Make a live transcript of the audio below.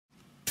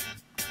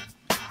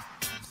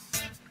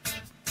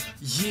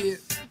Yeah.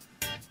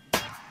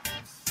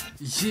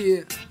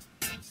 Yeah.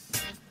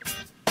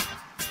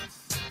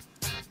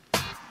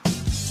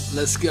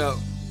 Let's go.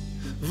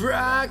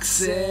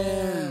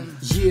 Roxan.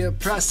 Yeah,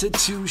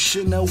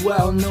 prostitution, a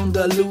well-known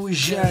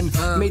delusion,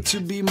 made to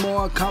be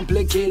more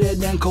complicated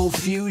than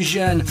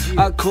confusion.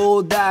 A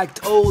cold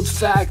act, old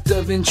fact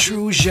of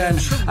intrusion.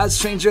 A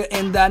stranger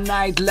in the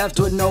night left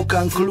with no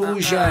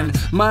conclusion.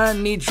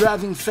 Money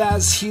driving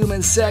fast,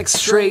 human sex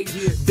straight.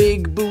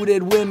 Big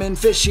booted women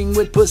fishing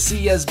with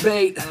pussy as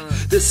bait.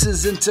 This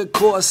is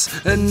intercourse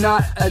and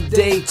not a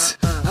date.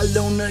 A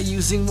loner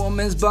using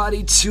woman's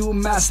body to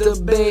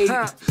masturbate.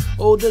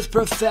 Oldest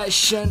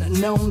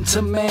profession known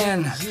to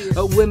man.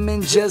 A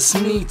women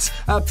just meet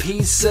a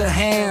piece of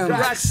ham.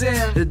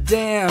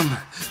 Damn,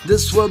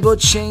 this world will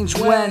change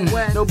when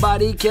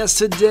nobody cares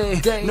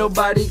today,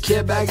 nobody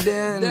cared back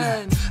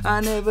then.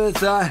 I never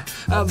thought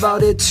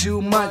about it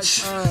too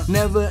much.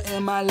 Never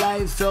in my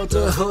life felt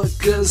a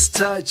hooker's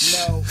touch,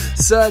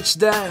 such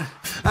that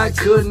I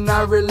could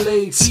not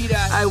relate.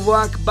 I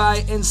walk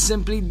by and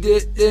simply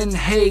didn't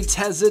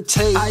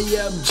hesitate. I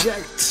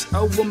object,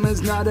 a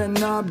woman's not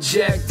an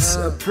object.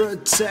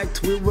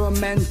 Protect, we were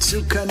meant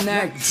to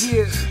connect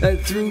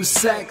through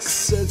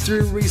sex,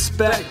 through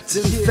respect.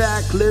 In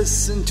fact,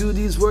 listen to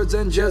these words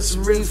and just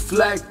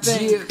reflect.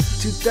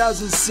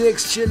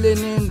 2006, chilling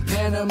in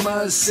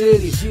Panama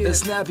City,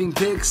 snapping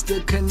pics,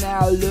 the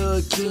canal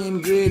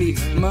looking gritty.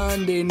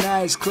 Monday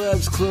nights,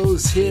 clubs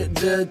closed, hit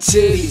the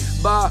titty.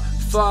 Bar,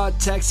 far,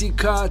 taxi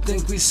car,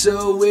 think we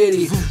so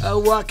witty. I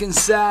walk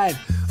inside,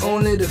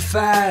 only to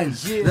find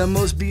the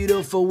most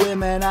beautiful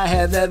women I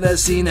have ever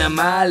seen in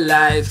my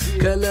life.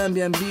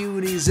 Colombian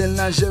beauties in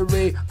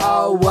lingerie,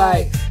 all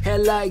white, hair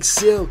like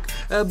silk,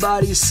 a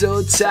body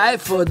so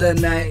tight for the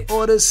night.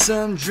 Order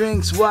some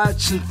drinks,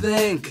 watch and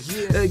think,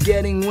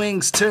 getting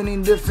wings,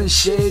 turning different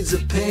shades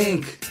of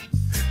pink.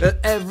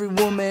 Every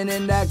woman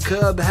in that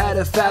club had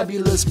a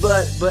fabulous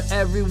butt, but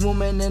every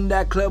woman in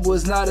that club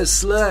was not a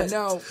slut.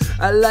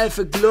 A life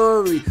of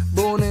glory,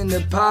 born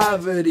into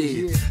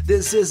poverty.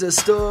 This is a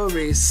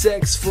story,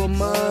 sex for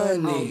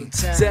money,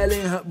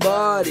 selling her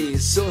body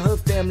so her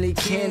family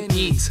can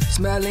eat,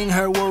 smelling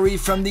her worry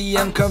from the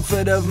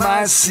uncomfort of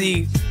my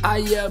seat. I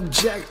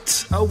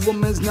object, a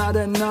woman's not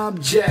an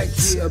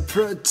object.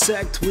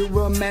 Protect, we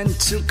were meant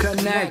to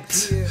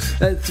connect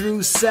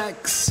through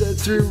sex,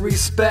 through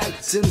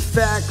respect. In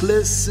fact,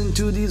 listen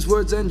to these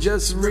words and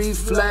just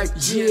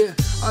reflect.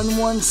 On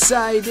one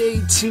side,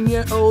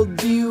 18-year-old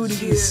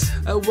beauties,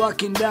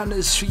 walking down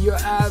the street, your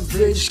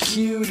average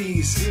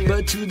cuties.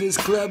 But to this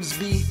club's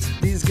beat,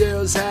 these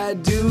girls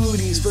had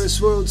duties. First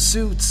world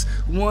suits,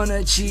 want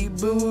a cheap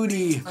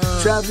booty.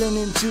 Traveling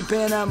into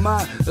Panama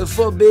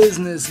for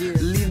business,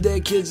 leave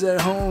their kids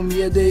at home,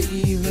 yeah, they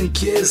even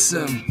kiss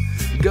them.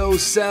 Go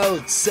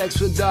south, sex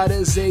with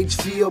daughters age,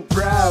 feel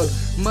proud.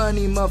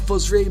 Money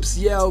muffles, rapes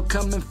yell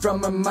coming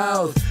from her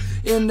mouth.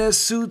 In their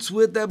suits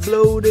with their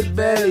bloated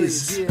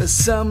bellies.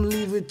 Some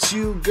leave with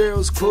 2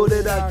 girls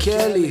quoted R.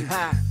 Kelly.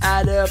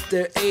 Add up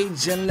their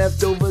age and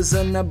leftovers,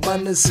 an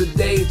abundance of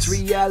dates.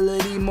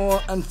 Reality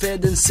more unfair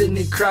than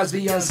Sidney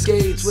Crosby on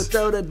skates.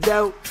 Without a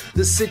doubt,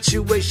 the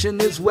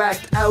situation is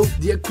whacked out.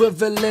 The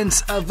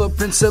equivalent of a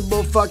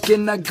principal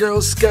fucking a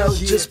Girl Scout.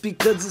 Just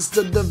because it's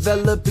the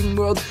developing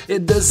world,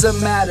 it doesn't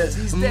matter.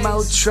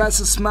 Mouth tries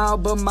to smile,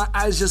 but my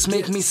eyes just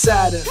make me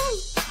sadder.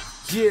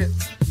 Yeah,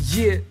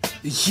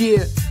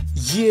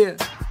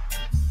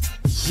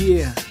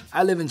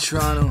 I live in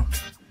Toronto,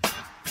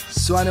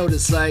 so I know what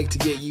it's like to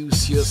get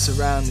used to your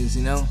surroundings,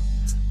 you know?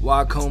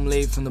 Walk home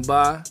late from the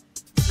bar,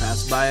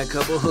 pass by a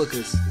couple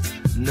hookers.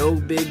 No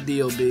big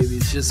deal, baby,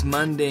 it's just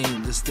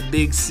mundane, just the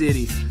big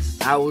city.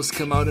 Owls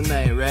come out at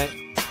night, right?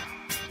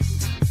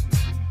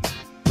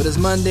 But as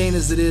mundane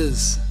as it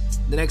is,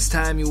 the next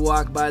time you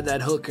walk by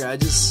that hooker, I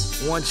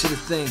just want you to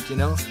think, you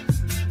know?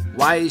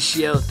 Why is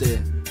she out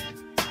there?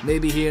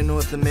 Maybe here in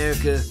North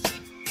America,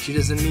 she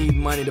doesn't need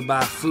money to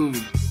buy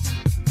food,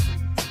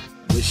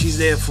 but she's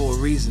there for a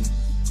reason.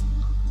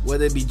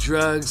 Whether it be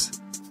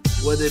drugs,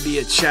 whether it be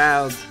a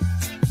child,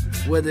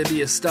 whether it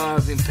be a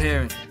starving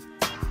parent,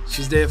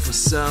 she's there for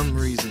some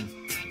reason.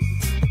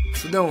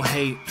 So don't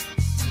hate,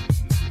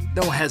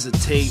 don't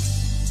hesitate,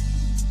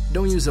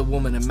 don't use a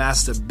woman to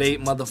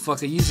masturbate,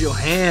 motherfucker, use your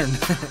hand.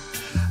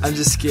 I'm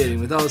just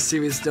kidding. With all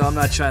serious though, I'm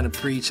not trying to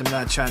preach, I'm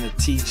not trying to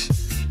teach,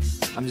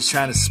 I'm just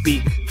trying to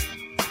speak.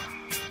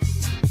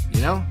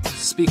 You know?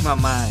 Speak my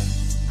mind.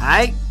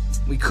 Alright?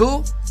 We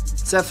cool?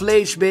 It's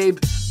FLH, babe.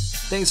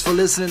 Thanks for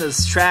listening to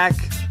this track.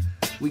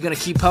 We're gonna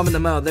keep pumping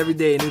them out every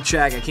day. A new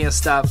track. I can't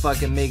stop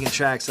fucking making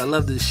tracks. I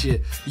love this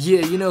shit.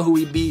 Yeah, you know who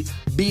we be.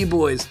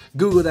 B-boys.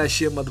 Google that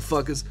shit,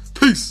 motherfuckers.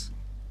 Peace!